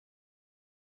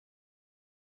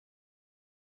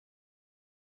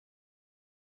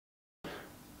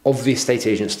Of the estate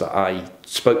agents that I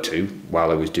spoke to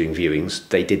while I was doing viewings,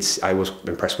 I was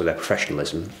impressed with their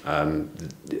professionalism.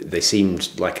 They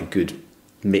seemed like a good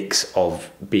mix of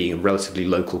being a relatively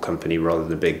local company rather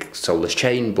than a big soulless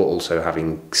chain, but also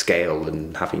having scale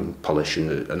and having polish and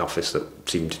an office that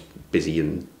seemed busy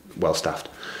and well staffed.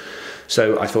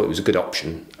 So I thought it was a good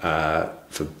option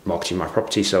for marketing my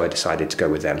property, so I decided to go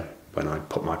with them when I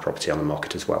put my property on the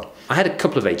market as well. I had a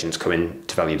couple of agents come in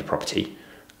to value the property.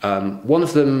 One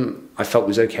of them I felt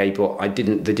was okay, but they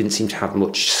didn't seem to have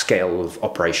much scale of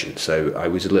operation, so I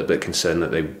was a little bit concerned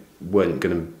that they weren't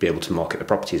going to be able to market the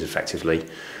properties effectively.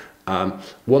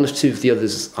 One or two of the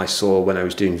others I saw when I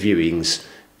was doing viewings,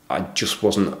 I just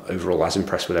wasn't overall as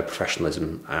impressed with their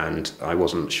professionalism, and I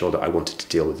wasn't sure that I wanted to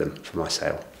deal with them for my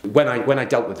sale. When I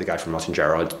dealt with the guy from Martin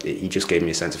Gerrard, he just gave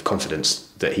me a sense of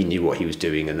confidence that he knew what he was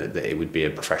doing and that it would be a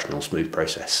professional, smooth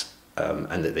process,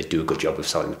 and that they'd do a good job of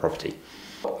selling the property.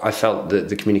 I felt that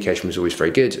the communication was always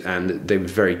very good, and they were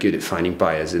very good at finding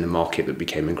buyers in a market that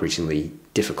became increasingly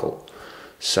difficult.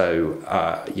 So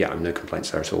yeah, I have no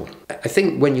complaints there at all. I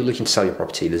think when you're looking to sell your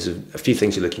property, there's a few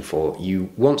things you're looking for.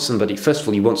 You want somebody, first of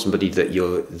all, you want somebody that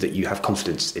you have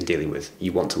confidence in dealing with.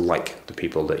 You want to like the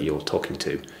people that you're talking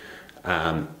to.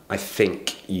 I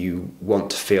think you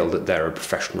want to feel that they're a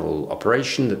professional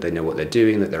operation, that they know what they're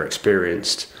doing, that they're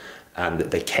experienced, and that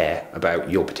they care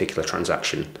about your particular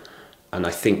transaction. And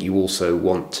I think you also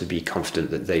want to be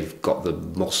confident that they've got the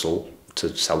muscle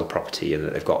to sell the property and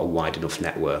that they've got a wide enough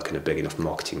network and a big enough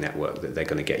marketing network that they're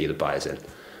going to get you the buyers in.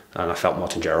 And I felt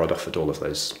Martin Gerrard offered all of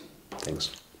those things.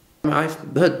 I've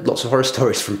heard lots of horror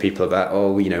stories from people about,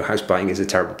 oh, you know, house buying is a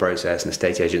terrible process and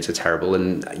estate agents are terrible.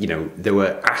 And, you know, there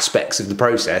were aspects of the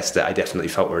process that I definitely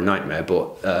felt were a nightmare.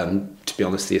 But to be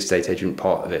honest, the estate agent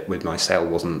part of it with my sale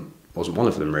wasn't one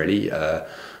of them, really.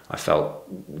 I felt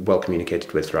well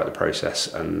communicated with throughout the process,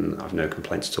 and I've no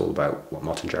complaints at all about what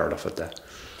Martin Gerrard offered there.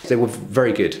 They were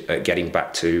very good at getting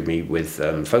back to me with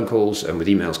phone calls and with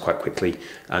emails quite quickly,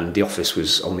 and the office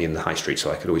was only in the high street,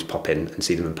 so I could always pop in and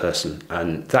see them in person.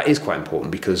 And that is quite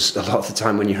important, because a lot of the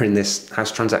time when you're in this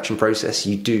house transaction process,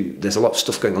 there's a lot of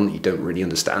stuff going on that you don't really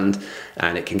understand,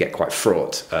 and it can get quite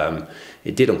fraught.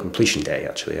 It did on completion day,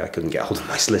 actually. I couldn't get hold of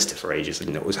my solicitor for ages. I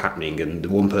didn't know what was happening, and the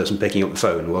one person picking up the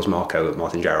phone was Marco at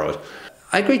Martin Gerrard.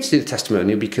 I agreed to do the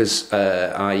testimonial because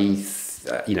I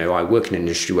work in an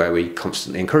industry where we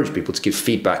constantly encourage people to give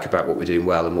feedback about what we're doing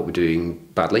well and what we're doing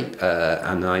badly,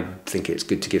 and I think it's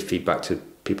good to give feedback to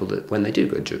people that when they do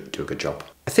a good job.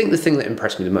 I think the thing that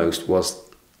impressed me the most was,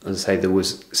 as I say,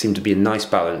 seemed to be a nice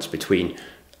balance between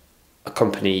a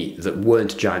company that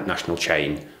weren't a giant national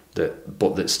chain,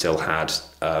 but that still had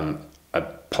a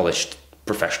polished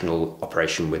professional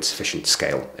operation with sufficient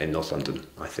scale in North London.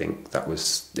 I think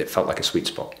it felt like a sweet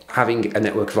spot. Having a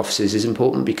network of offices is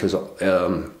important because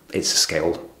it's a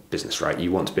scale business, right?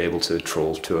 You want to be able to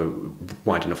trawl to a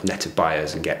wide enough net of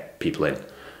buyers and get people in.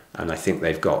 And I think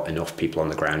they've got enough people on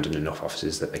the ground and enough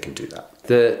offices that they can do that.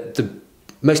 The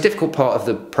most difficult part of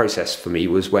the process for me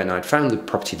was when I'd found the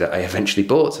property that I eventually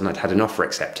bought and I'd had an offer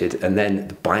accepted, and then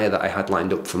the buyer that I had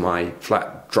lined up for my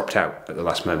flat dropped out at the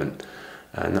last moment.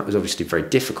 And that was obviously very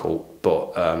difficult,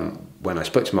 but when I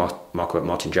spoke to Marco at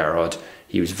Martin Gerrard,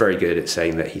 he was very good at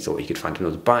saying that he thought he could find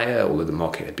another buyer, although the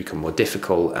market had become more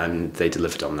difficult, and they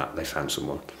delivered on that. They found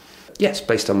someone. Yes,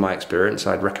 based on my experience,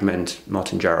 I'd recommend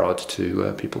Martin Gerrard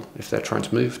to people if they're trying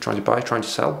to move, trying to buy, trying to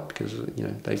sell, because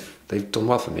they've done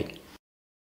well for me.